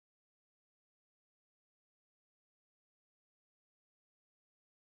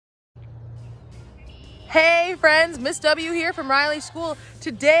Hey friends, Miss W here from Riley School.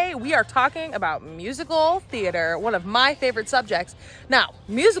 Today we are talking about musical theater, one of my favorite subjects. Now,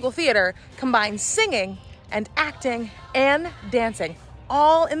 musical theater combines singing and acting and dancing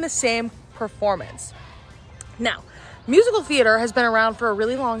all in the same performance. Now, musical theater has been around for a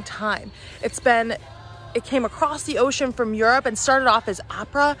really long time. It came across the ocean from Europe and started off as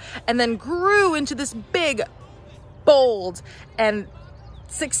opera and then grew into this big, bold, and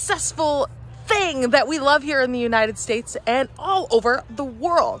successful thing that we love here in the United States and all over the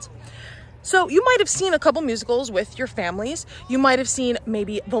world. So you might have seen a couple musicals with your families. You might have seen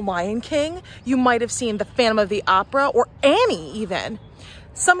maybe The Lion King. You might have seen The Phantom of the Opera or Annie even.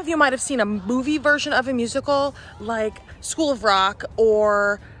 Some of you might have seen a movie version of a musical like School of Rock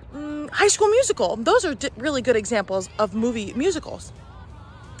or High School Musical. Those are really good examples of movie musicals.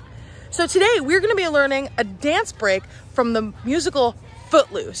 So today we're going to be learning a dance break from the musical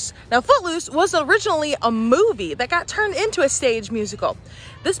Footloose. Now, Footloose was originally a movie that got turned into a stage musical.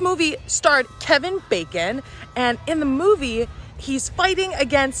 This movie starred Kevin Bacon, and in the movie, he's fighting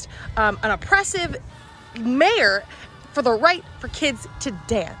against an oppressive mayor for the right for kids to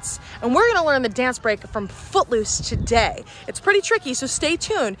dance. And we're gonna learn the dance break from Footloose today. It's pretty tricky, so stay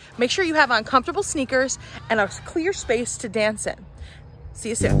tuned. Make sure you have on comfortable sneakers and a clear space to dance in. See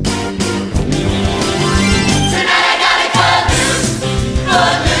you soon.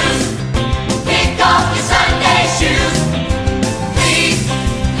 Footloose, kick off your Sunday shoes. Please,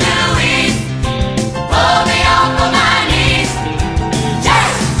 Louise, pull me off of my knees.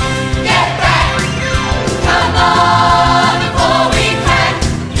 Just get back, come on before we crack.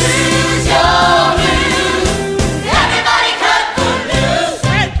 Lose your blues. Everybody cut Footloose.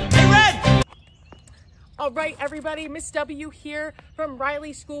 Hey, Red! All right, everybody, Miss W here from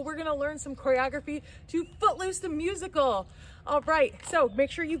Riley School. We're gonna learn some choreography to Footloose the musical. All right, so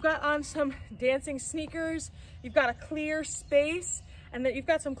make sure you've got on some dancing sneakers, you've got a clear space, and that you've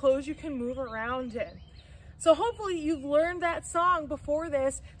got some clothes you can move around in. So hopefully you've learned that song before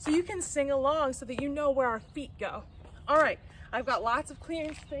this so you can sing along so that you know where our feet go. All right, I've got lots of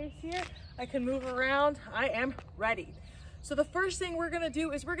clear space here. I can move around. I am ready. So the first thing we're gonna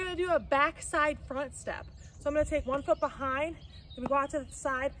do is we're gonna do a backside front step. So I'm gonna take 1 foot behind, then we go out to the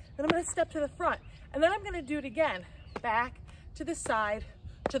side, then I'm gonna step to the front, and then I'm gonna do it again, back, to the side,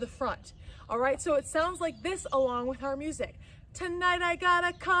 to the front. All right, so it sounds like this along with our music. Tonight I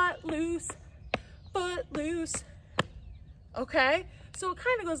gotta cut loose, foot loose. Okay, so it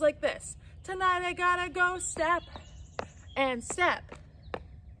kind of goes like this. Tonight I gotta go step and step.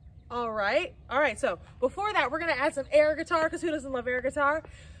 All right, so before that, we're gonna add some air guitar, because who doesn't love air guitar?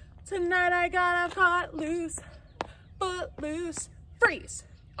 Tonight I gotta cut loose, foot loose, freeze.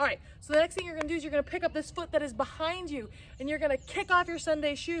 All right, so the next thing you're gonna do is you're gonna pick up this foot that is behind you and you're gonna kick off your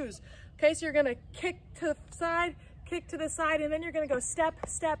Sunday shoes. Okay, so you're gonna kick to the side, and then you're gonna go step,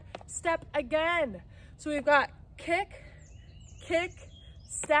 step, step again. So we've got kick, kick,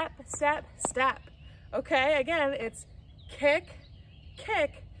 step, step, step. Okay, again, it's kick,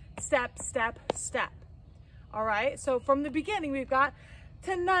 kick, step, step, step. All right, so from the beginning, we've got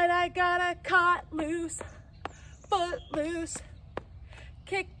tonight I gotta cut loose, foot loose,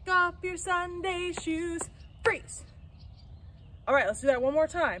 kick off your Sunday shoes, freeze. All right, let's do that one more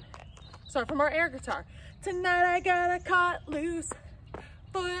time. Start from our air guitar. Tonight I gotta cut loose,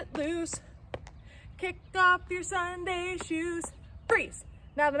 foot loose, kick off your Sunday shoes, freeze.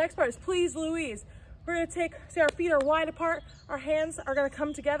 Now the next part is please Louise. We're gonna see our feet are wide apart, our hands are gonna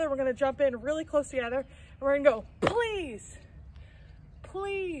come together, we're gonna jump in really close together, and we're gonna go, please,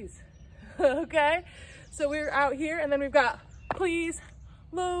 please, okay? So we're out here, and then we've got please,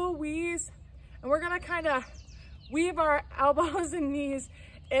 Louise, and we're gonna kind of weave our elbows and knees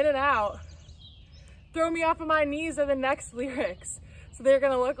in and out. Throw me off of my knees are the next lyrics. So they're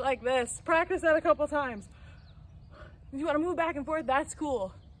gonna look like this. Practice that a couple times. If you wanna move back and forth, that's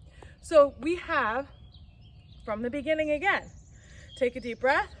cool. So we have, from the beginning again, take a deep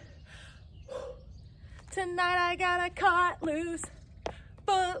breath. Tonight I gotta cut loose,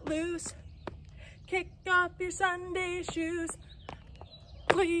 foot loose, kick off your Sunday shoes.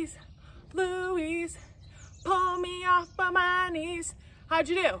 Please, Louise, pull me off of my knees. How'd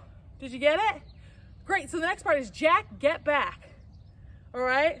you do? Did you get it? Great, so the next part is Jack, get back. All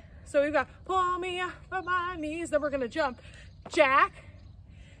right, so we've got pull me off of my knees, then we're gonna jump. Jack,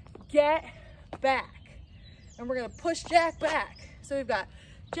 get back. And we're gonna push Jack back. So we've got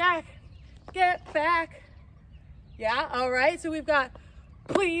Jack, get back. Yeah, all right, so we've got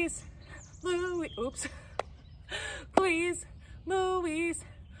please, Louise, oops. Please, Louise,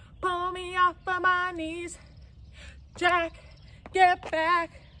 pull me off of my knees. Jack, get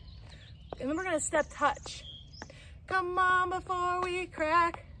back. and then we're gonna step touch. Come on before we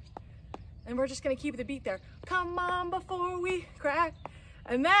crack. And we're just gonna keep the beat there. Come on before we crack.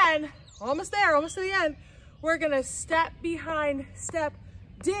 And then, almost there, almost to the end, we're gonna step behind, step,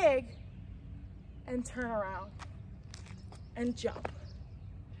 dig, and turn around and jump.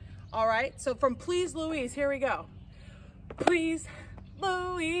 All right, so from Please Louise, here we go. Please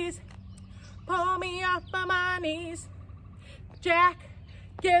Louise, pull me off of my knees. Jack,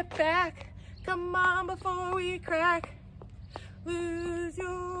 get back. Come on before we crack. Lose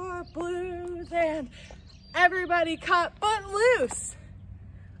your blues and everybody cut but loose.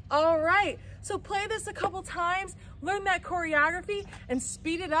 All right, so play this a couple times, learn that choreography and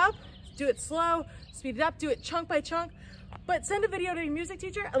speed it up. Do it slow, speed it up, do it chunk by chunk. But send a video to your music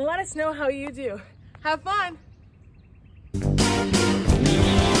teacher and let us know how you do. Have fun. Tonight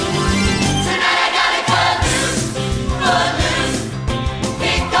I gotta cut loose,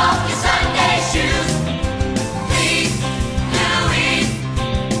 kick off your Sunday shoes. Please, Louise,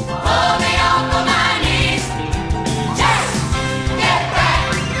 pull me off of my knees. Just get back,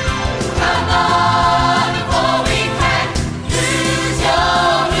 come on before we crack. Lose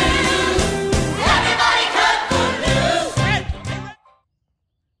your blues, everybody cut loose.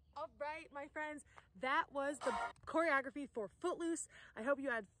 All right, my friends, that was the choreography for Footloose. I hope you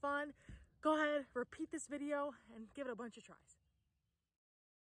had fun. Go ahead, repeat this video and give it a bunch of tries.